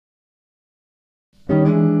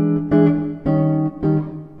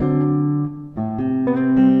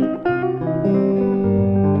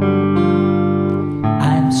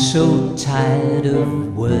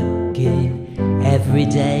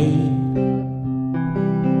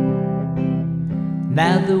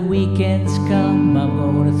Now the weekend's come, I'm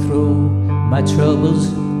gonna throw my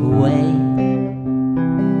troubles away.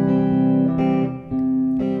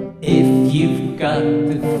 If you've got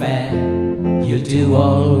the fare, you'll do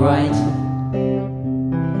all right.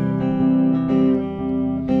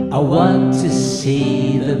 I want to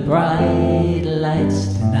see the bright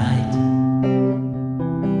lights tonight.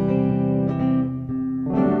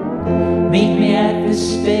 Meet me at the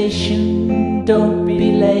station, don't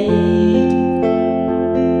be late.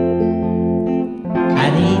 I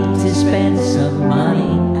need to spend some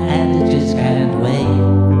money and I just can't wait.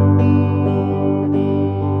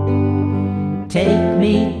 Take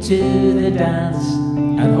me to the dance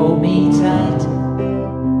and hold me tight.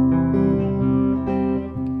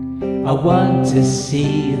 I want to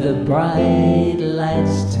see the bright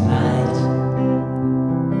lights tonight.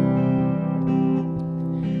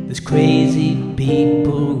 There's crazy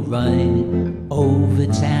people running over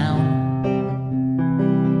town.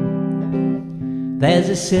 There's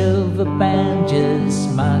a silver band just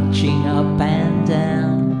marching up and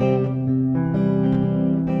down.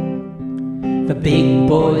 The big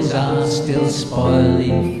boys are still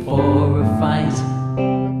spoiling for a fight.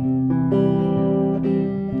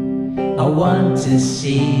 I want to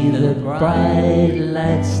see the bright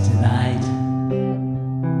lights tonight.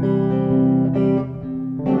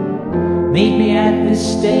 Meet me at the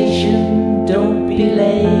station, don't be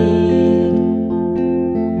late.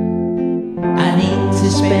 I need to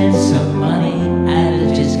spend some money and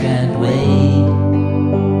I just can't wait.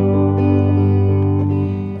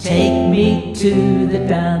 Take me to the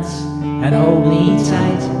dance and hold me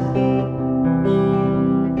tight.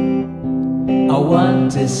 I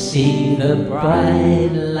want to see the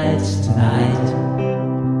bright lights tonight.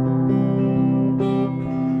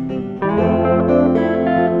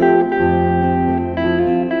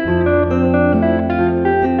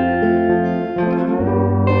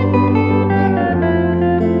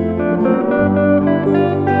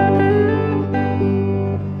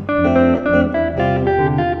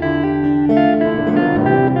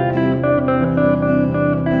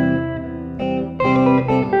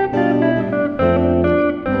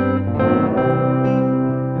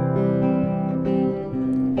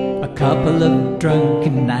 A couple of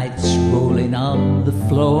drunken nights rolling on the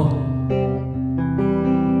floor.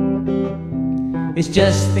 It's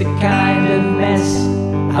just the kind of mess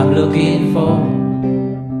I'm looking for.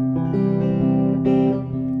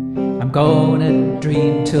 I'm gonna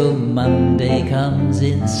dream till Monday comes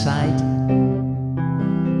in sight.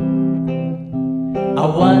 I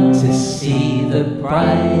want to see the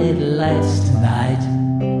bright lights tonight.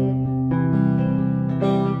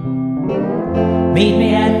 Meet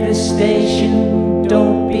me at the station,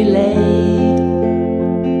 don't be late.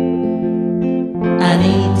 I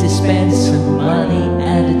need to spend some money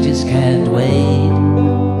and I just can't wait.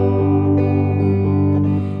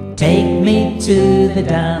 Take me to the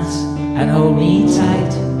dance and hold me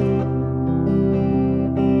tight.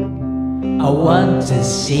 I want to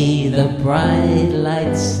see the bright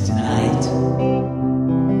lights tonight.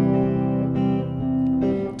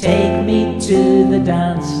 Take me to the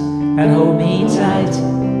dance and hold me tight.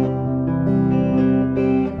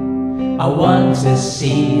 I want to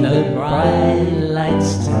see the bright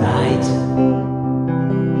lights tonight.